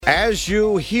As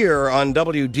you hear on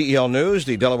WDEL News,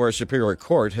 the Delaware Superior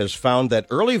Court has found that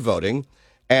early voting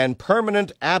and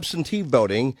permanent absentee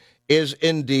voting is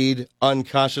indeed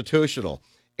unconstitutional.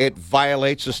 It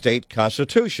violates the state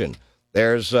constitution.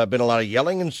 There's been a lot of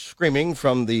yelling and screaming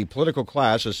from the political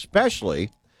class, especially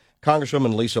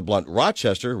Congresswoman Lisa Blunt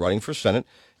Rochester, running for Senate,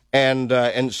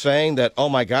 and saying that, oh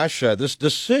my gosh, this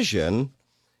decision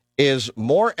is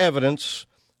more evidence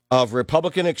of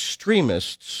Republican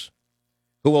extremists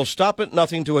who will stop at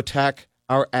nothing to attack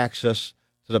our access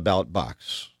to the ballot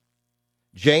box.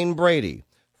 Jane Brady,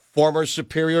 former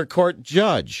Superior Court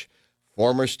judge,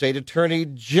 former state attorney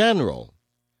general,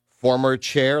 former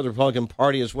chair of the Republican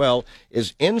Party as well,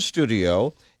 is in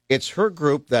studio. It's her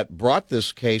group that brought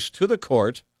this case to the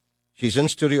court. She's in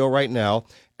studio right now,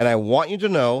 and I want you to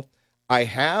know I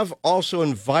have also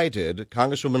invited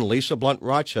Congresswoman Lisa Blunt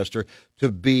Rochester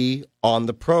to be on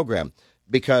the program.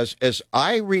 Because as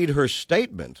I read her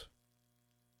statement,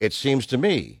 it seems to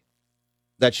me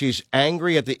that she's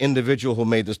angry at the individual who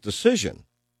made this decision,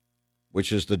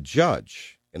 which is the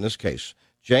judge in this case.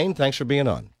 Jane, thanks for being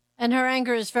on. And her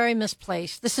anger is very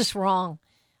misplaced. This is wrong.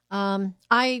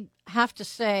 I have to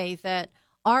say that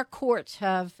our courts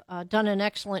have done an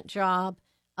excellent job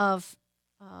of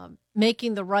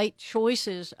making the right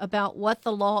choices about what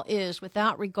the law is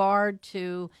without regard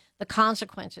to the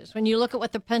consequences. When you look at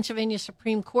what the Pennsylvania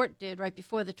Supreme Court did right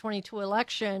before the 22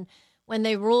 election, when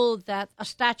they ruled that a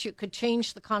statute could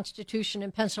change the Constitution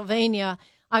in Pennsylvania,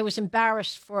 I was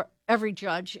embarrassed for every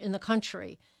judge in the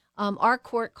country. Our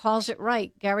court calls it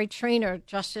right. Gary Traynor,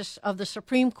 Justice of the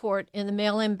Supreme Court, in the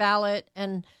mail-in ballot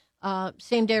and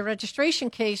same-day registration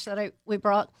case that we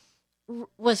brought,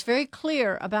 was very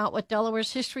clear about what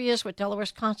Delaware's history is, what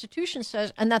Delaware's Constitution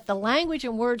says, and that the language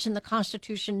and words in the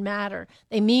Constitution matter.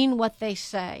 They mean what they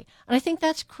say. And I think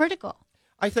that's critical.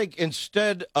 I think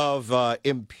instead of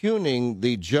impugning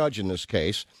the judge in this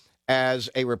case as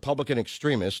a Republican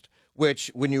extremist,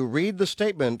 which when you read the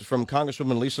statement from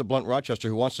Congresswoman Lisa Blunt Rochester,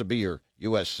 who wants to be your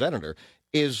U.S. Senator,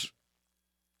 is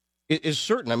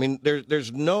certain. I mean,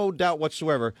 there's no doubt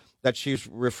whatsoever that she's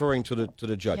referring to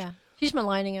the judge. Yeah, she's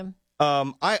maligning him.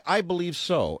 I believe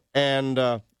so, and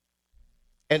I'm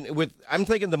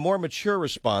thinking the more mature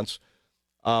response,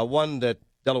 one that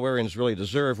Delawareans really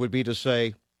deserve, would be to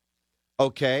say,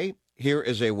 okay, here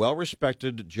is a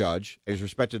well-respected judge, is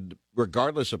respected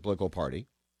regardless of political party,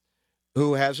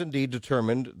 who has indeed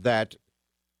determined that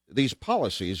these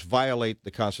policies violate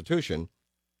the Constitution.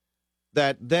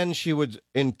 That then she would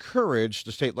encourage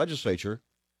the state legislature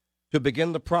to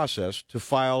begin the process to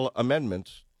file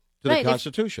amendments to the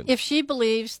Constitution. If she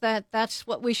believes that that's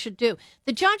what we should do.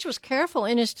 The judge was careful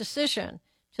in his decision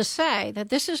to say that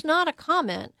this is not a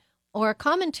comment or a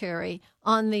commentary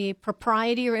on the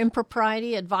propriety or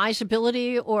impropriety,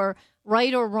 advisability, or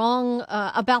right or wrong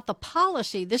about the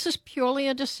policy. This is purely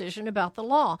a decision about the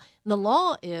law. And the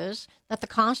law is that the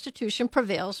Constitution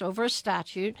prevails over a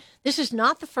statute. This is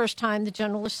not the first time the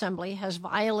General Assembly has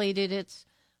violated its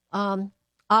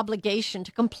obligation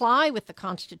to comply with the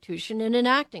Constitution in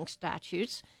enacting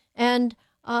statutes, and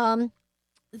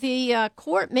the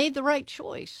court made the right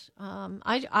choice.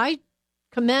 I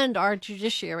commend our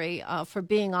judiciary for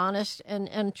being honest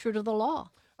and true to the law.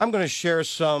 I'm going to share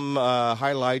some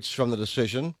highlights from the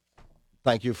decision.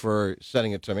 Thank you for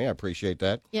sending it to me. I appreciate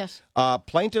that. Yes.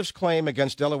 Plaintiff's claim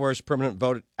against Delaware's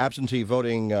permanent absentee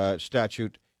voting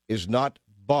statute is not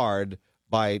barred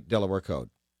by Delaware Code.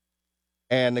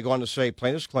 And they go on to say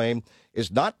plaintiff's claim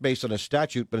is not based on a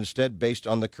statute, but instead based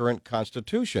on the current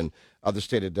Constitution of the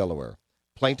state of Delaware.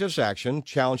 Plaintiff's action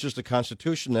challenges the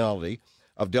constitutionality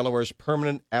of Delaware's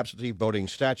permanent absentee voting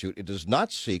statute. It does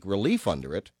not seek relief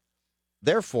under it.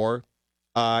 Therefore,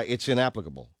 it's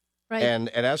inapplicable. Right. And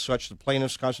as such, the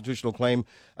plaintiff's constitutional claim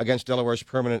against Delaware's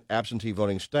permanent absentee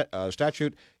voting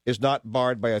statute is not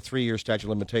barred by a 3-year statute of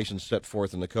limitations set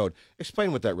forth in the code.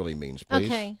 Explain what that really means,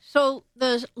 please. Okay. So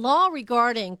the law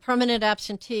regarding permanent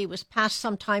absentee was passed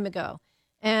some time ago.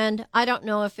 And I don't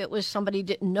know if it was somebody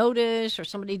didn't notice or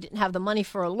somebody didn't have the money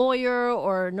for a lawyer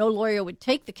or no lawyer would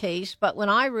take the case. But when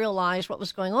I realized what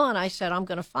was going on, I said, I'm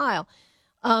going to file.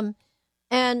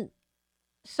 And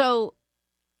so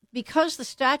because the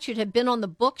statute had been on the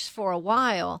books for a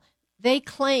while, they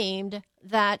claimed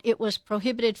that it was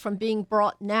prohibited from being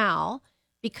brought now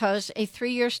because a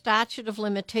 3-year statute of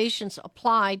limitations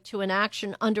applied to an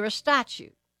action under a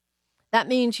statute. That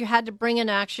means you had to bring an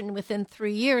action within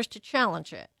 3 years to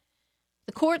challenge it.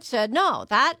 The court said, no,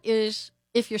 that is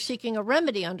if you're seeking a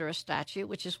remedy under a statute,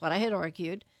 which is what I had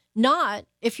argued, not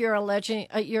if you're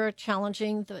you're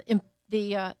challenging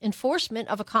the enforcement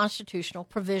of a constitutional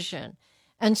provision.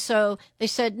 And so they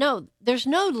said, no, there's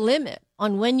no limit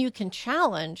on when you can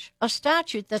challenge a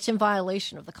statute that's in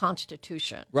violation of the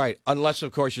Constitution. Right, unless,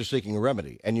 of course, you're seeking a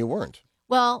remedy, and you weren't.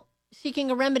 Well, seeking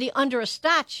a remedy under a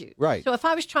statute. Right. So if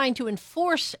I was trying to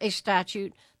enforce a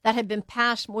statute that had been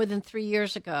passed more than 3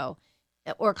 years ago,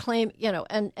 or claim,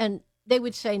 and they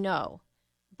would say no.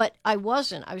 But I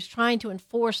wasn't. I was trying to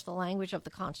enforce the language of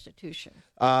the Constitution.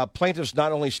 Plaintiffs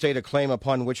not only state a claim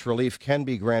upon which relief can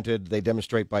be granted, they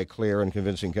demonstrate by clear and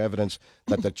convincing evidence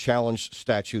that the challenged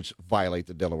statutes violate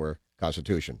the Delaware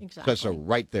Constitution. Exactly. So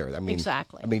right there.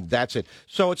 Exactly. I mean, that's it.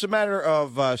 So it's a matter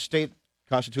of state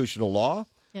constitutional law,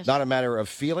 yes, not a matter of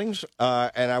feelings.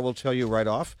 And I will tell you right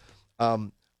off,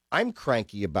 I'm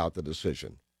cranky about the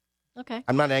decision. Okay.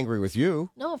 I'm not angry with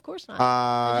you. No, of course not.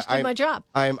 I just did my job.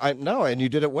 No, and you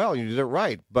did it well. You did it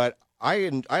right. But I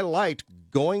liked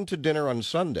going to dinner on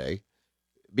Sunday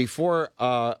before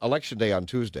Election Day on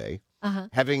Tuesday,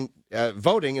 having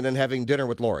voting, and then having dinner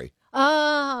with Lori.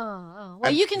 Oh.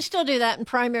 Well, you can still do that in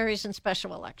primaries and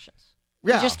special elections.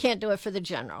 Yeah. You just can't do it for the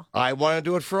general. I want to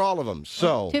do it for all of them.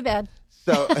 So too bad.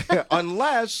 So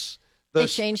unless they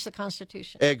change the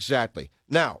Constitution. Exactly.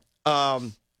 Now,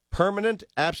 permanent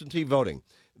absentee voting.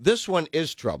 This one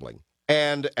is troubling.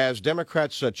 And as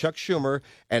Democrats Chuck Schumer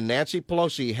and Nancy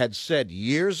Pelosi had said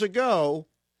years ago,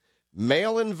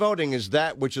 mail-in voting is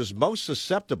that which is most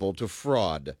susceptible to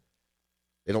fraud.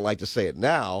 They don't like to say it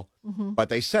now, but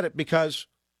they said it because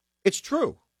it's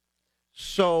true.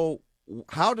 So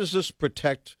how does this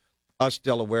protect us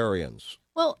Delawareans?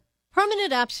 Well,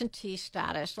 permanent absentee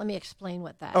status, let me explain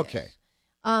what that is. Okay.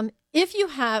 If you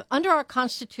have, under our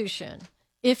Constitution,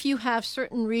 if you have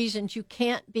certain reasons you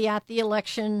can't be at the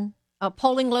election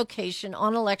polling location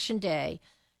on Election Day,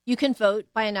 you can vote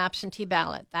by an absentee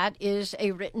ballot. That is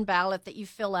a written ballot that you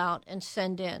fill out and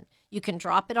send in. You can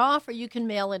drop it off or you can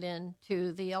mail it in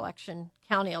to the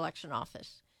county election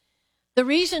office. The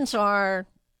reasons are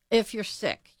if you're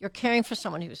sick, you're caring for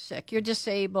someone who's sick, you're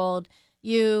disabled,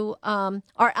 you are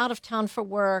out of town for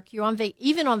work, you're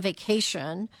even on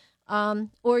vacation,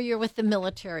 or you're with the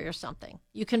military or something,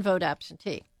 you can vote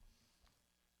absentee.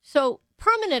 So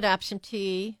permanent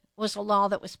absentee was a law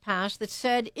that was passed that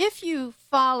said if you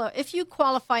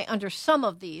qualify under some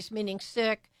of these, meaning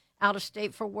sick, out of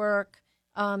state for work,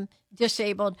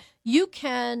 disabled, you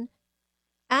can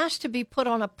ask to be put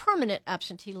on a permanent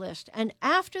absentee list. And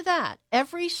after that,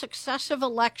 every successive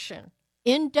election,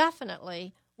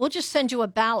 indefinitely, we'll just send you a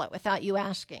ballot without you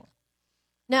asking.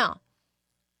 Now,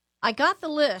 I got the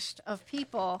list of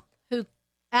people who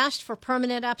asked for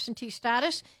permanent absentee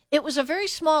status. It was a very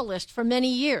small list for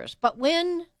many years, but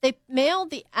when they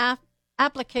mailed the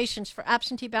applications for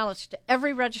absentee ballots to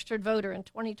every registered voter in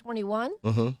 2021,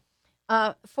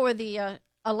 for the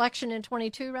election in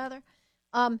 22, rather,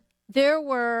 there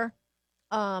were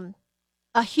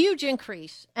a huge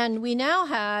increase, and we now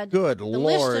had Good the Lord.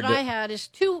 list that I had is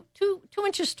two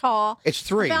inches tall. It's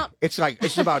three.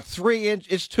 It's about 3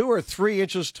 inches. It's 2 or 3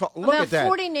 inches tall. Look at that. About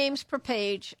 40 names per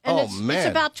page, and it's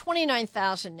about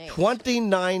 29,000 names.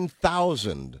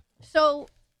 29,000. So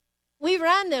we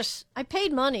ran this. I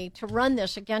paid money to run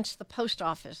this against the post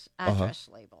office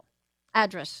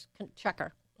address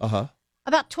checker.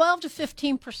 About 12 to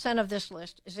 15% of this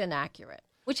list is inaccurate,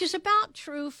 which is about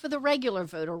true for the regular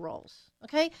voter rolls.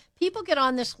 Okay? People get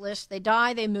on this list, they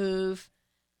die, they move,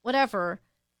 whatever,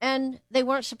 and they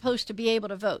weren't supposed to be able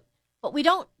to vote. But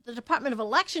the Department of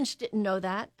Elections didn't know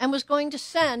that and was going to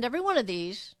send every one of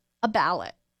these a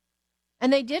ballot.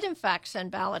 And they did, in fact, send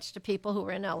ballots to people who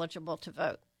were ineligible to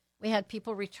vote. We had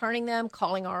people returning them,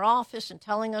 calling our office and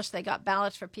telling us they got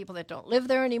ballots for people that don't live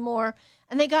there anymore.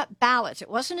 And they got ballots. It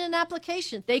wasn't an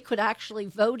application. They could actually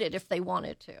vote it if they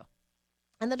wanted to.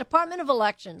 And the Department of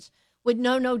Elections would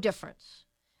know no difference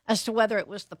as to whether it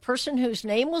was the person whose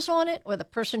name was on it or the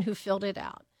person who filled it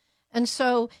out. And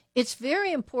so it's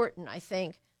very important, I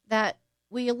think, that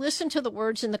we listen to the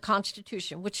words in the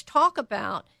Constitution, which talk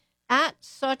about at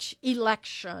such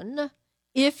election,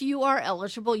 if you are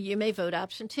eligible, you may vote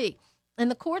absentee. And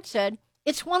the court said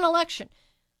it's one election.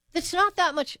 It's not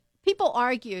that much. People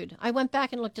argued. I went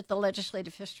back and looked at the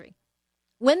legislative history.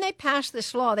 When they passed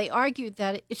this law, they argued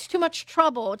that it's too much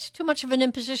trouble. It's too much of an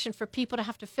imposition for people to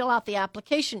have to fill out the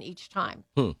application each time.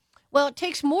 Well, it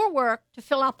takes more work to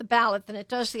fill out the ballot than it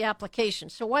does the application.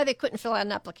 So why they couldn't fill out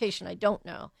an application, I don't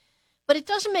know. But it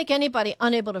doesn't make anybody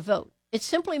unable to vote. It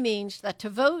simply means that to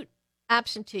vote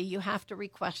absentee, you have to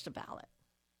request a ballot.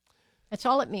 That's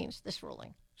all it means, this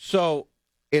ruling. So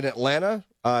in Atlanta,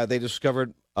 they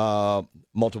discovered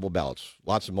multiple ballots,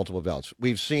 lots of multiple ballots.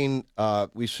 We've seen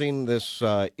this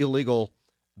illegal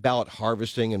ballot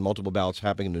harvesting and multiple ballots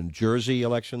happening in New Jersey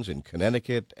elections, in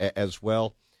Connecticut as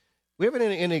well. We have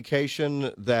any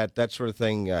indication that that sort of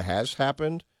thing has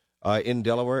happened in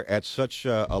Delaware at such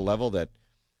a level that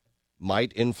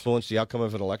might influence the outcome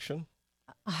of an election?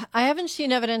 I haven't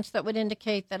seen evidence that would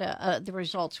indicate that the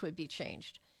results would be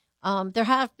changed. There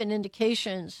have been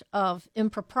indications of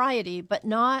impropriety, but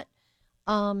not,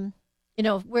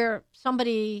 where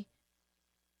somebody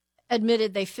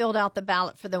admitted they filled out the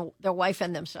ballot for their wife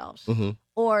and themselves,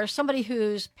 or somebody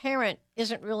whose parent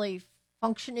isn't really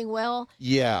functioning well,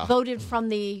 voted from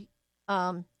the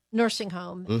nursing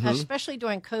home, especially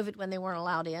during COVID when they weren't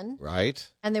allowed in. Right.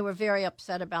 And they were very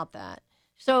upset about that.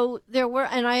 So there were,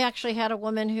 and I actually had a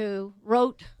woman who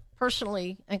wrote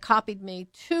personally and copied me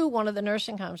to one of the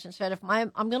nursing homes and said,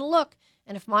 I'm going to look,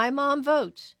 and if my mom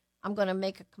votes, I'm going to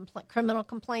make a criminal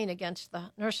complaint against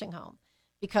the nursing home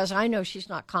because I know she's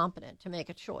not competent to make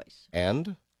a choice.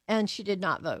 And she did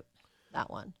not vote,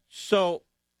 that one. So,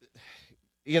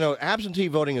 absentee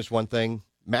voting is one thing.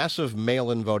 Massive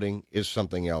mail-in voting is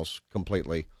something else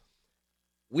completely.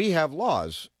 We have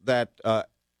laws that,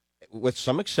 with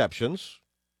some exceptions,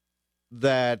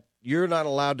 that you're not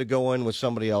allowed to go in with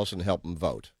somebody else and help them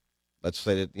vote. Let's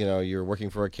say that, you're working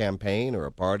for a campaign or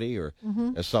a party or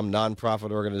some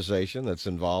nonprofit organization that's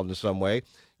involved in some way.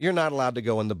 You're not allowed to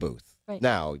go in the booth. Right.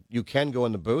 Now, you can go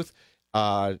in the booth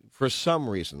for some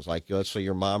reasons, like let's say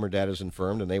your mom or dad is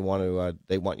infirmed and they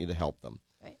want you to help them.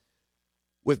 Right.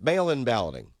 With mail-in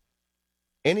balloting,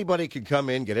 anybody can come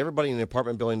in, get everybody in the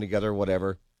apartment building together,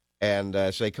 whatever,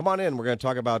 and say, come on in, we're going to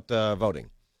talk about voting.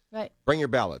 Right. Bring your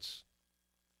ballots.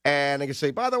 And they can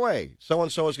say, by the way,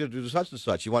 so-and-so is going to do such and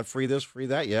such. You want free this, free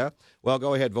that? Yeah. Well,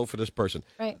 go ahead, vote for this person.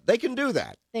 Right. They can do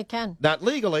that. They can. Not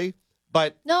legally,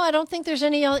 but... No, I don't think there's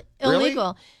any illegal. Really?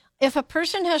 If a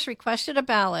person has requested a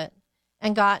ballot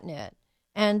and gotten it,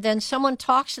 and then someone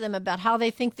talks to them about how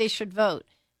they think they should vote,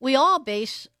 we all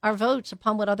base our votes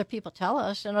upon what other people tell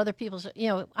us and other people's,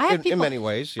 I have people... In many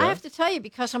ways, yeah. I have to tell you,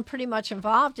 because I'm pretty much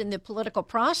involved in the political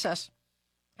process,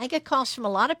 I get calls from a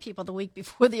lot of people the week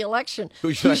before the election.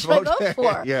 Who should I vote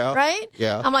for? Yeah. Right?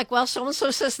 Yeah. I'm like, well, so-and-so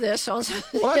says this,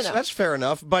 so-and-so... Well, that's fair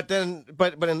enough. But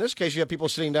in this case, you have people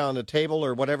sitting down at a table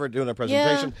or whatever doing a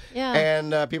presentation,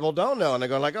 and people don't know. And they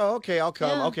go like, oh, okay, I'll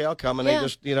come. Yeah. Okay, I'll come. And they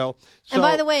just, So, and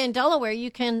by the way, in Delaware,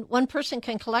 one person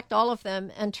can collect all of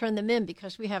them and turn them in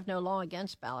because we have no law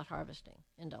against ballot harvesting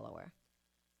in Delaware.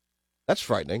 That's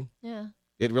frightening. Yeah.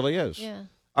 It really is. Yeah.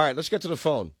 All right, let's get to the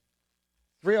phone.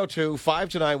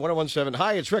 302-529-1017.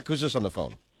 Hi, it's Rick. Who's this on the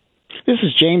phone? This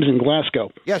is James in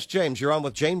Glasgow. Yes, James. You're on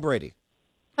with Jane Brady.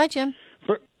 Hi, Jim.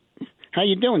 How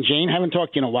you doing, Jane? Haven't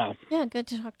talked to you in a while. Yeah, good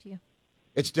to talk to you.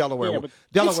 It's Delaware. Yeah,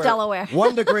 It's Delaware.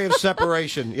 1 degree of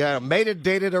separation. Yeah, mated,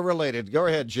 dated, or related. Go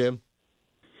ahead, Jim.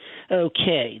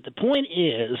 Okay. The point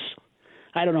is,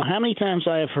 I don't know how many times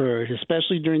I have heard,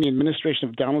 especially during the administration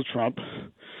of Donald Trump,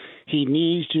 he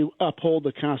needs to uphold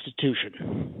the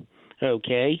Constitution.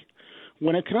 Okay?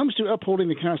 When it comes to upholding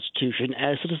the Constitution,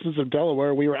 as citizens of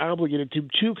Delaware, we are obligated to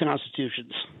two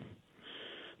constitutions,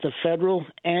 the federal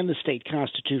and the state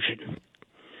constitution.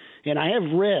 And I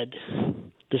have read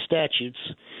the statutes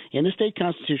in the state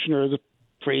constitution, or the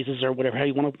phrases, or whatever, how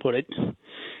you want to put it,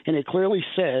 and it clearly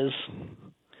says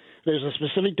there's a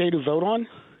specific day to vote on,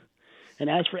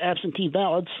 and as for absentee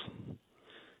ballots,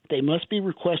 they must be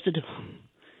requested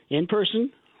in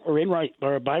person or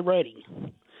by writing.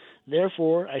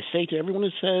 Therefore, I say to everyone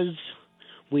who says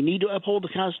we need to uphold the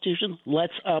Constitution,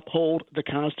 let's uphold the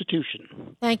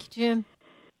Constitution. Thank you, Jim.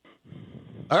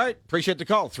 All right. Appreciate the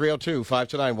call.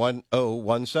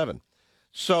 302-529-1017.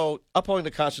 So upholding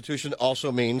the Constitution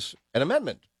also means an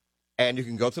amendment. And you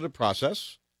can go through the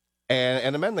process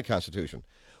and amend the Constitution.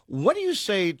 What do you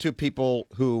say to people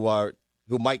who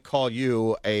might call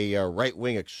you a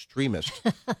right-wing extremist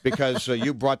because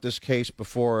you brought this case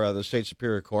before the state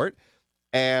Superior Court?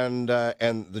 And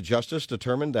the justice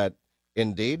determined that,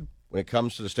 indeed, when it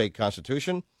comes to the state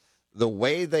constitution, the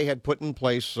way they had put in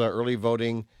place early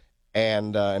voting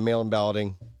and mail-in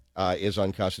balloting is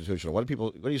unconstitutional. What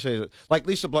do you say? Like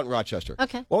Lisa Blunt Rochester.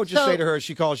 Okay. What would you say to her if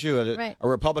she calls you a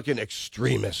Republican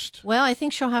extremist? Well, I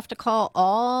think she'll have to call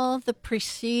all the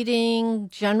preceding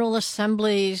General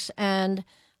Assemblies and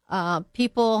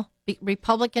people,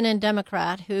 Republican and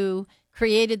Democrat, who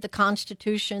created the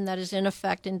Constitution that is in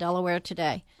effect in Delaware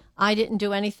today. I didn't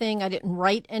do anything. I didn't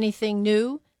write anything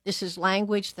new. This is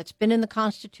language that's been in the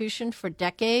Constitution for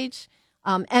decades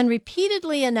and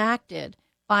repeatedly enacted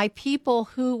by people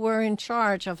who were in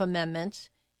charge of amendments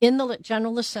in the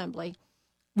General Assembly,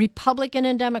 Republican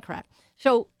and Democrat.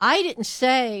 So I didn't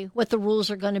say what the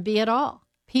rules are going to be at all.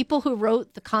 People who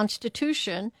wrote the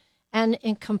Constitution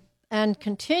and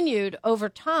continued over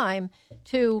time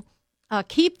to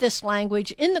keep this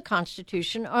language in the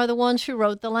Constitution are the ones who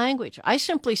wrote the language. I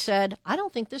simply said, I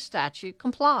don't think this statute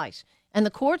complies. And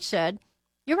the court said,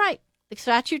 you're right. The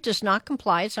statute does not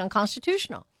comply. It's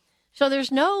unconstitutional. So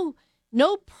there's no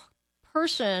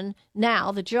person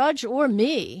now, the judge or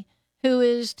me, who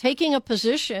is taking a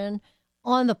position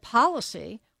on the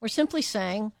policy. We're simply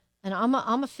saying, and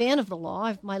I'm a fan of the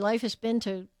law. My life has been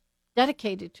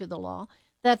dedicated to the law,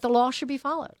 that the law should be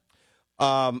followed.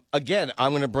 Again,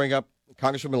 I'm going to bring up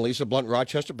Congresswoman Lisa Blunt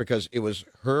Rochester because it was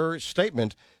her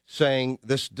statement saying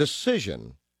this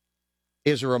decision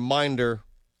is a reminder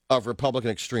of Republican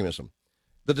extremism.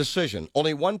 The decision,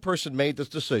 only one person made this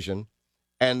decision,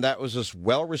 and that was this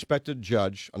well-respected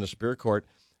judge on the Superior Court,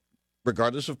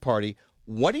 regardless of party.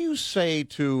 What do you say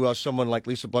to someone like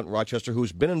Lisa Blunt Rochester,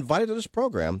 who's been invited to this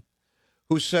program,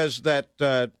 who says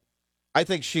that I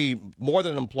think she, more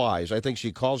than implies, I think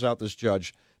she calls out this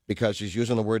judge because she's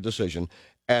using the word decision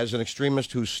as an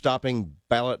extremist who's stopping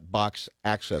ballot box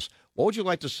access. What would you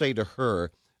like to say to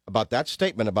her about that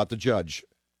statement about the judge?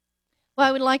 Well,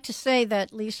 I would like to say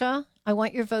that, Lisa, I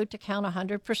want your vote to count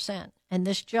 100%, and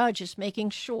this judge is making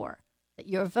sure that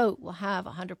your vote will have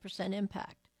 100%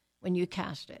 impact when you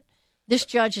cast it. This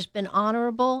judge has been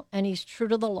honorable, and he's true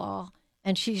to the law,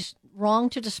 and she's wrong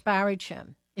to disparage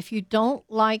him. If you don't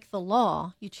like the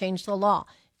law, you change the law.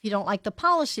 If you don't like the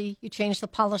policy, you change the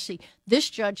policy. This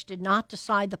judge did not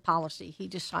decide the policy. He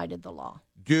decided the law.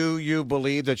 Do you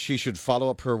believe that she should follow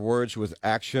up her words with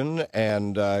action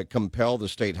and compel the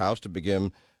State House to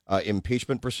begin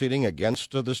impeachment proceeding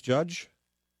against this judge?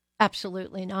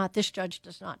 Absolutely not. This judge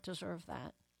does not deserve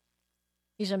that.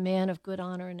 He's a man of good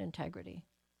honor and integrity.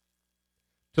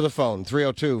 To the phone,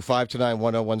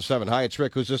 302-529-1017. Hi, it's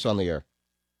Rick. Who's this on the air?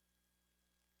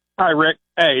 Hi, Rick.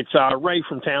 Hey, it's Ray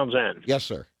from Towns End. Yes,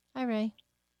 sir. Hi, Ray.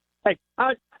 Hey,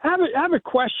 I have a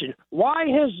question. Why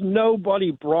has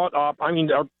nobody brought up,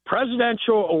 our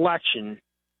presidential election,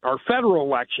 our federal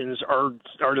elections are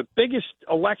the biggest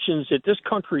elections that this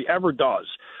country ever does.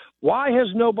 Why has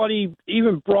nobody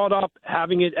even brought up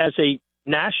having it as a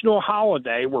national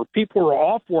holiday where people are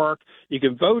off work, you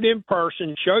can vote in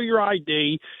person, show your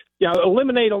ID,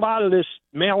 eliminate a lot of this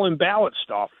mail-in ballot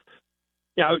stuff?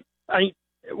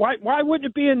 Why wouldn't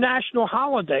it be a national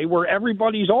holiday where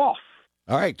everybody's off?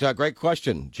 All right, great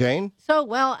question. Jane? So,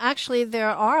 well, actually, there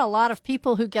are a lot of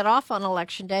people who get off on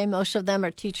Election Day. Most of them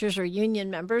are teachers or union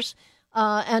members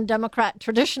and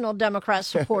traditional Democrat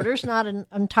supporters, not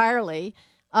entirely.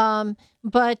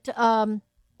 But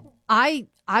I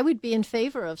would be in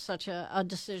favor of such a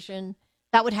decision.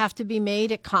 That would have to be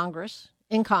made in Congress,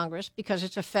 because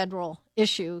it's a federal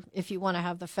issue if you want to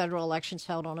have the federal elections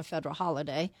held on a federal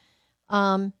holiday.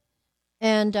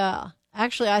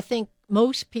 Actually, I think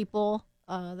most people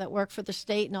that work for the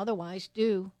state and otherwise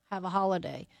do have a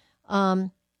holiday. I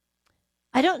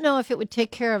don't know if it would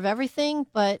take care of everything,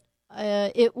 but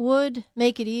it would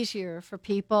make it easier for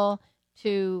people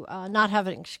to not have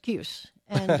an excuse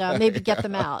and maybe get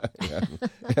them out.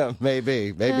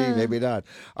 Maybe not.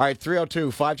 All right,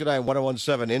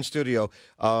 302-529-1017 in studio,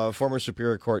 former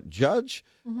Superior Court judge,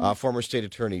 former state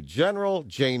attorney general,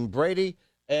 Jane Brady,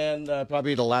 and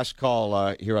probably the last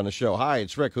call here on the show. Hi,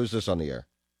 it's Rick. Who's this on the air?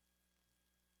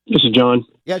 This is John.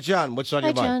 Yeah, John, what's on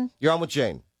your mind? John. You're on with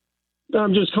Jane.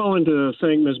 I'm just calling to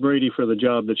thank Ms. Brady for the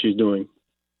job that she's doing.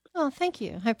 Oh, thank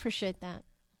you. I appreciate that.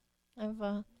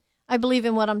 I believe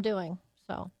in what I'm doing,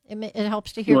 so it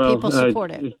helps to hear people support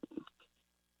it.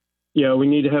 Yeah, we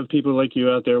need to have people like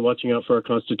you out there watching out for our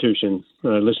Constitution.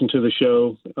 Listen to the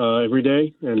show every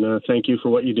day, and thank you for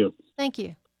what you do. Thank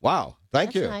you. Wow,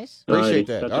 thank you. Nice. Appreciate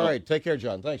that. All right, take care,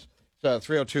 John. Thanks.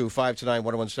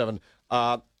 302-529-1017.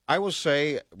 I will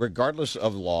say, regardless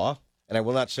of law, and I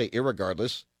will not say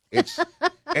irregardless, it's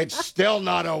still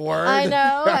not a word. I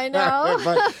know.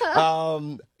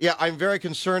 But, yeah, I'm very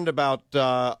concerned about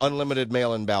unlimited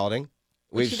mail-in balloting.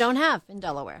 Which you don't have in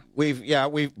Delaware. We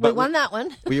won that one.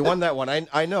 We won that one.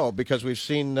 I know, because we've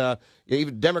seen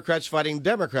even Democrats fighting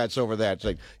Democrats over that. It's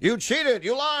like, you cheated,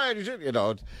 you lied,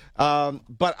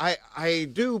 But I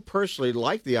do personally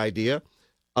like the idea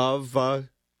of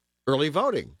early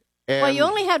voting. And, well, you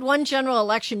only had one general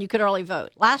election you could early vote.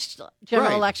 Last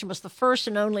general election was the first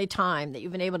and only time that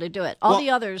you've been able to do it. All the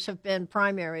others have been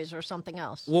primaries or something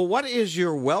else. Well, what is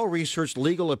your well-researched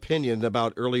legal opinion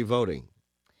about early voting?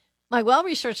 My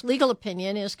well-researched legal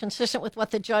opinion is consistent with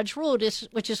what the judge ruled,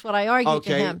 which is what I argued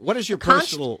to him. What is your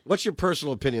what's your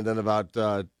personal opinion then about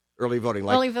early voting?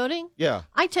 Early voting? Yeah.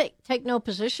 I take no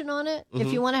position on it. Mm-hmm.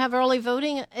 If you want to have early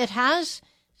voting, it has.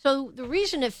 So the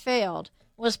reason it failed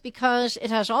was because it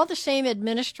has all the same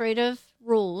administrative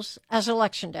rules as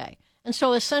Election Day. And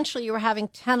so essentially you were having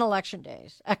 10 election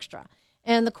days extra.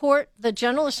 And the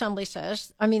General Assembly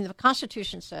the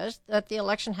Constitution says that the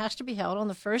election has to be held on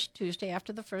the first Tuesday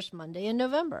after the first Monday in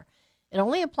November. It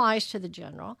only applies to the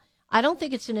general. I don't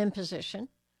think it's an imposition.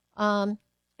 And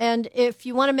if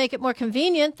you want to make it more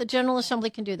convenient, the General Assembly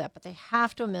can do that, but they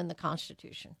have to amend the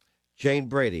Constitution. Jane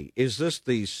Brady, is this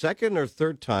the second or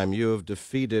third time you have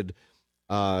defeated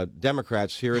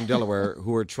Democrats here in Delaware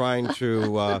who are trying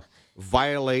to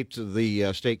violate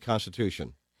the state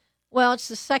constitution? Well, it's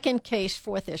the second case,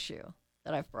 fourth issue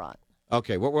that I've brought.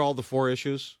 Okay, what were all the four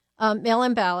issues?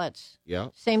 Mail-in ballots, yeah,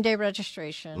 same-day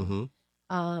registration,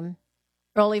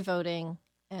 early voting,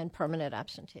 and permanent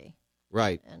absentee.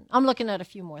 Right. And I'm looking at a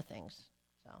few more things,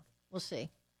 so we'll see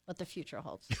what the future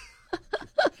holds.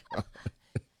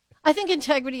 I think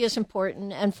integrity is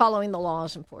important, and following the law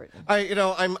is important.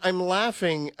 I'm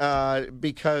laughing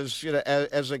because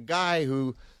as a guy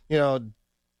who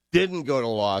didn't go to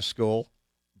law school,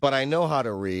 but I know how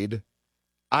to read,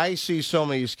 I see so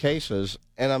many cases,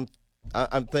 and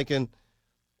I'm thinking,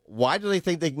 why do they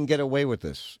think they can get away with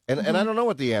this? And I don't know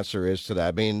what the answer is to that.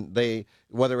 I mean,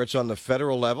 whether it's on the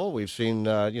federal level, we've seen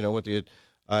with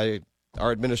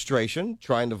our administration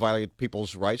trying to violate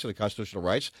people's rights and the constitutional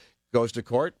rights, goes to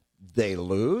court, they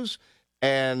lose,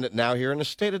 and now here in the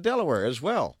state of Delaware as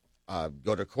well,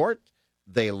 go to court,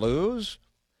 they lose.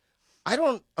 I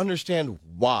don't understand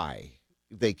why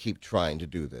they keep trying to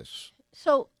do this.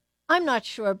 So I'm not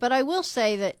sure, but I will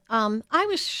say that I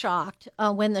was shocked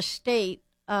when the state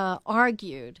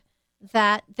argued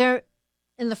that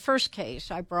in the first case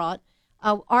I brought,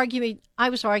 I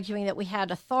was arguing that we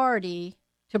had authority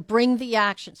to bring the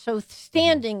action. So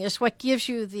standing is what gives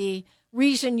you the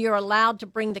reason you're allowed to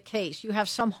bring the case. You have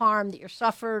some harm that you're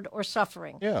suffered or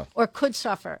suffering, or could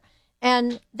suffer.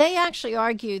 And they actually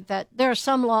argued that there are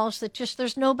some laws that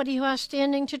there's nobody who has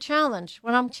standing to challenge.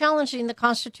 When I'm challenging the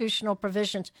constitutional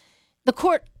provisions, the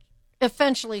court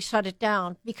eventually shut it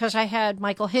down because I had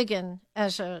Michael Higgin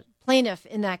as a plaintiff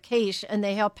in that case, and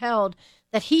they upheld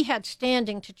that he had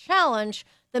standing to challenge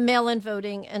the mail-in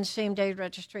voting and same-day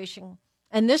registration.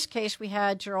 In this case, we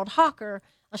had Gerald Hawker,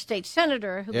 a state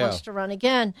senator who wants to run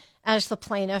again as the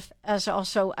plaintiff, as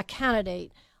also a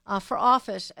candidate for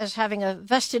office, as having a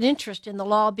vested interest in the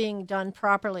law being done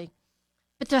properly.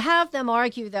 But to have them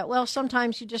argue that, well,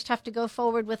 sometimes you just have to go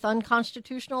forward with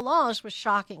unconstitutional laws was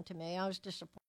shocking to me. I was disappointed.